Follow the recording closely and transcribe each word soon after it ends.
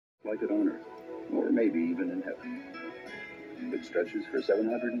like it on Earth, or maybe even in heaven. It stretches for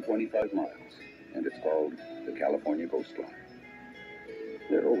 725 miles, and it's called the California Coastline.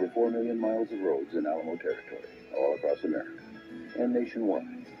 There are over 4 million miles of roads in Alamo territory, all across America. And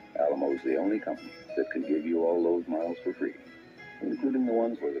nationwide, Alamo's the only company that can give you all those miles for free, including the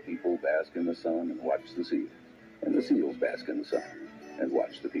ones where the people bask in the sun and watch the seals, and the seals bask in the sun and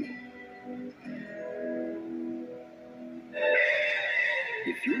watch the people.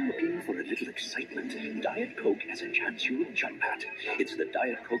 If you're looking for a little excitement, Diet Coke has a chance you will jump at. It's the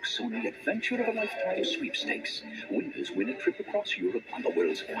Diet Coke Sony Adventure of a Lifetime sweepstakes. Winners win a trip across Europe on the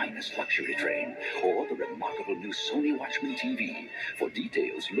world's finest luxury train, or the remarkable new Sony Watchman TV. For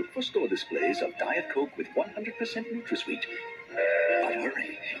details, look for store displays of Diet Coke with 100% NutraSweet. But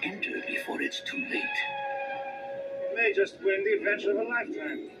hurry, enter before it's too late. You may just win the adventure of a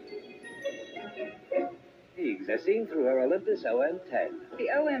lifetime. Pigs are seen through her Olympus OM10. The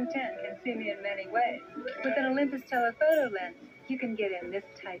OM10 can see me in many ways. With an Olympus telephoto lens, you can get in this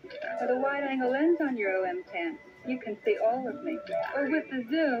tight. With a wide-angle lens on your OM10, you can see all of me. Or with the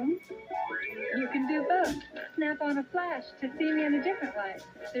zoom, you can do both. Snap on a flash to see me in a different light.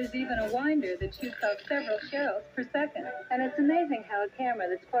 There's even a winder that shoots off several shells per second. And it's amazing how a camera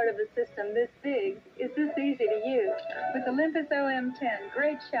that's part of a system this big is this easy to use. With Olympus OM10,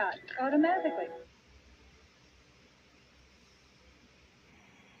 great shots automatically.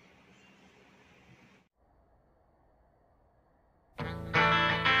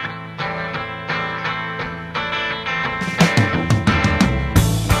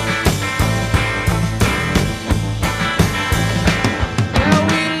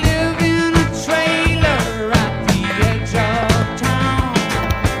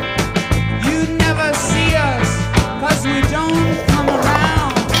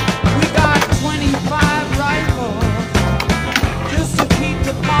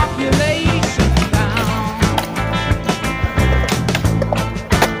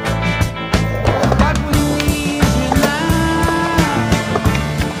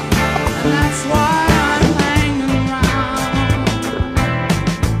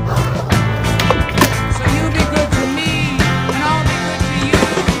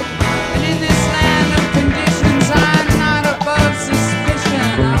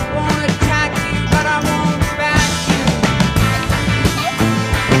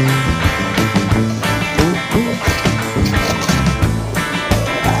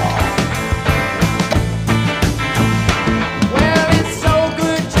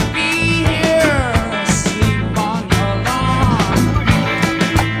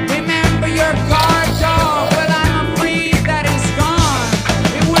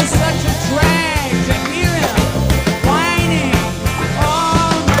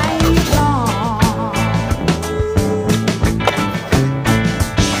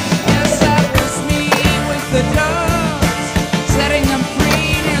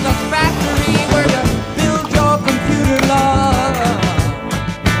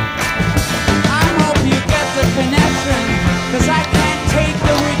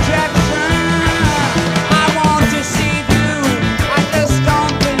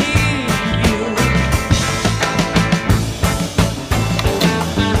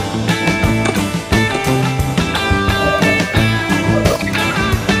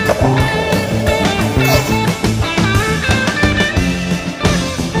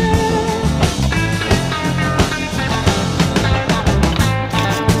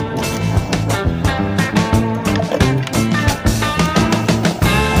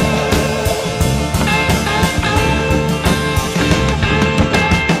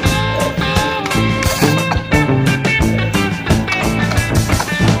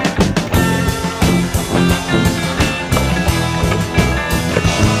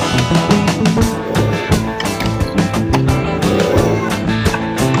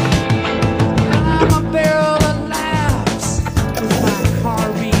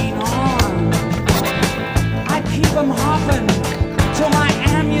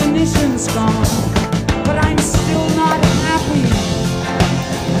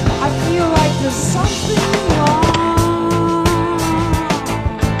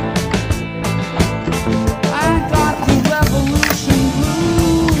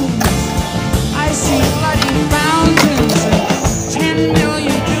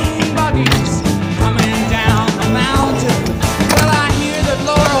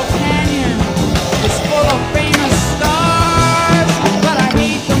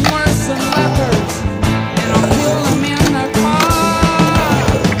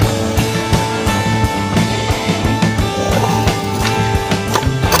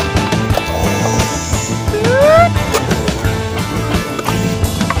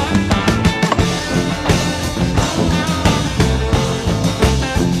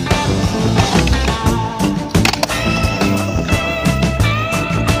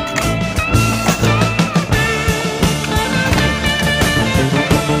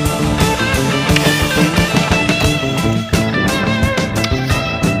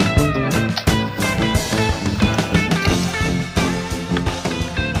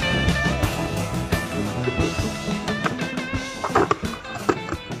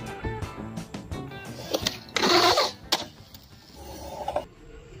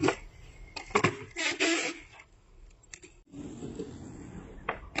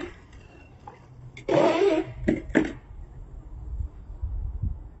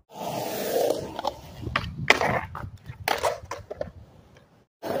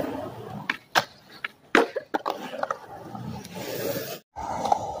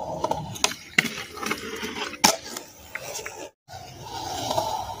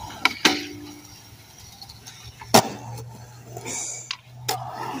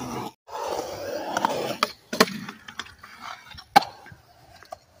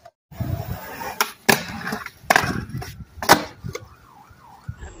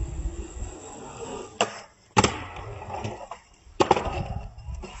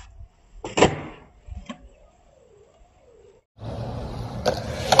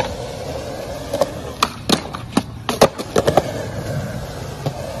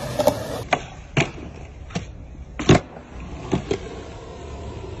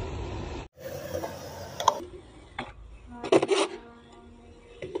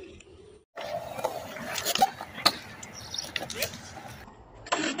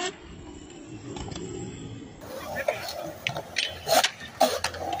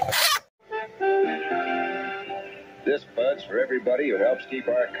 for everybody who helps keep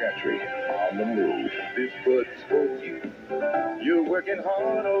our country on the move. This bud's for you. You're working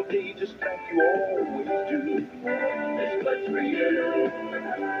hard all day just like you always do. This bud's for you.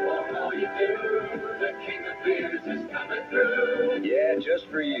 For all you do. The king of beers is coming through. Yeah, just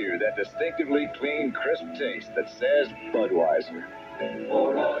for you. That distinctively clean, crisp taste that says Budweiser.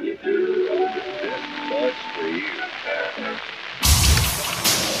 For all you do. This bud's for you.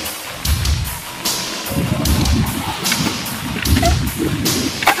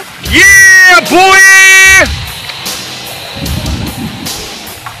 Yeah, boy!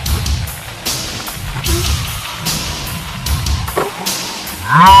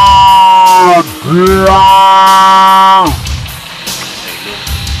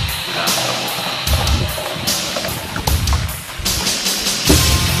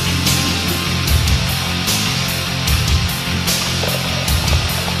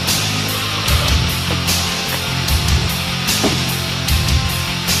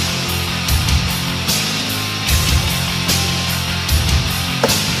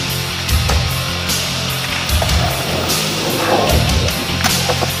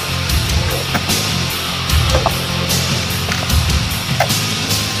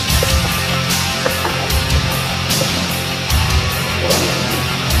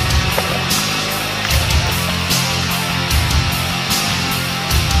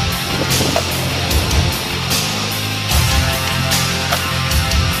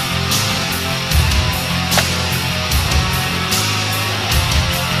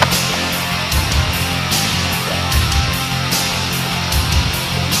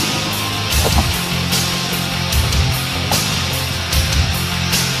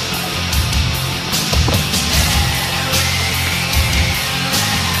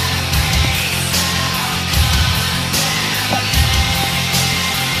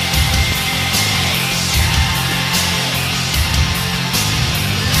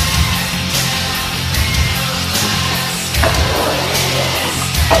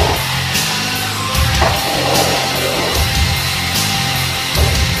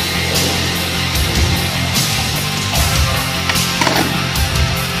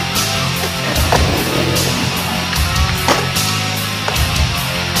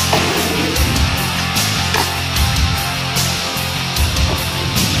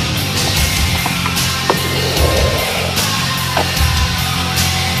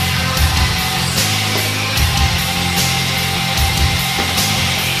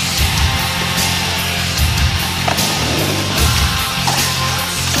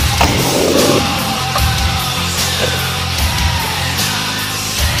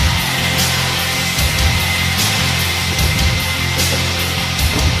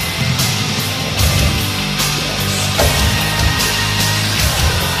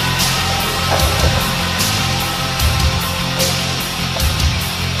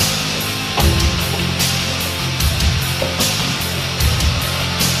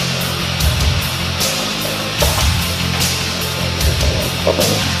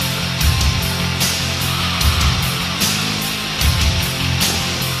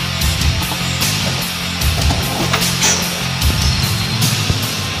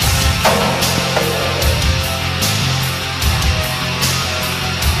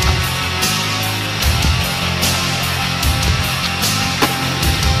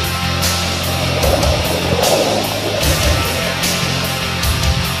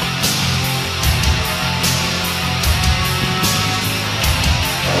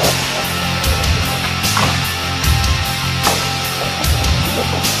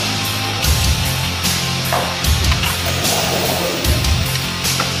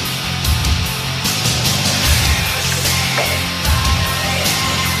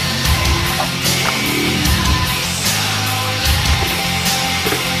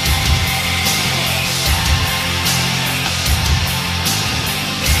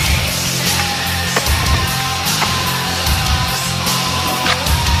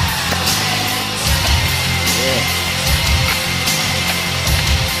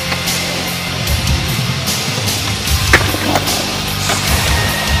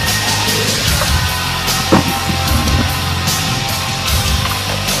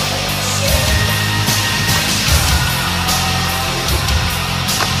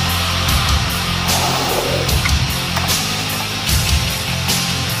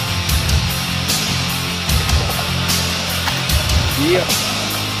 Yeah.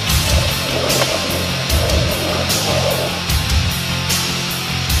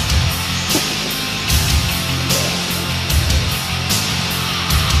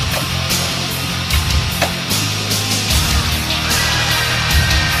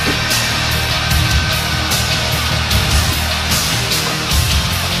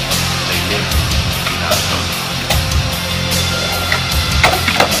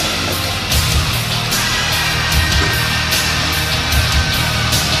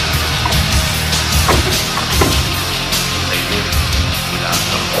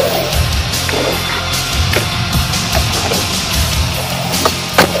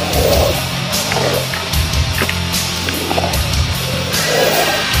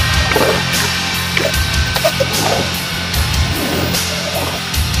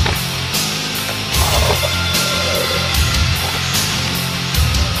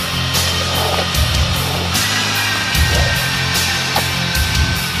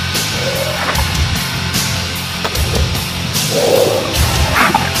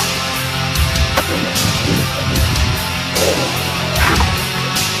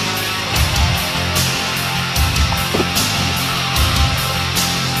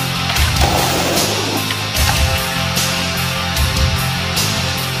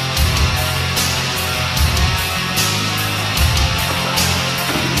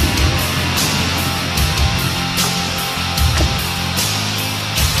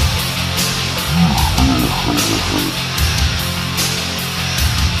 Olympus.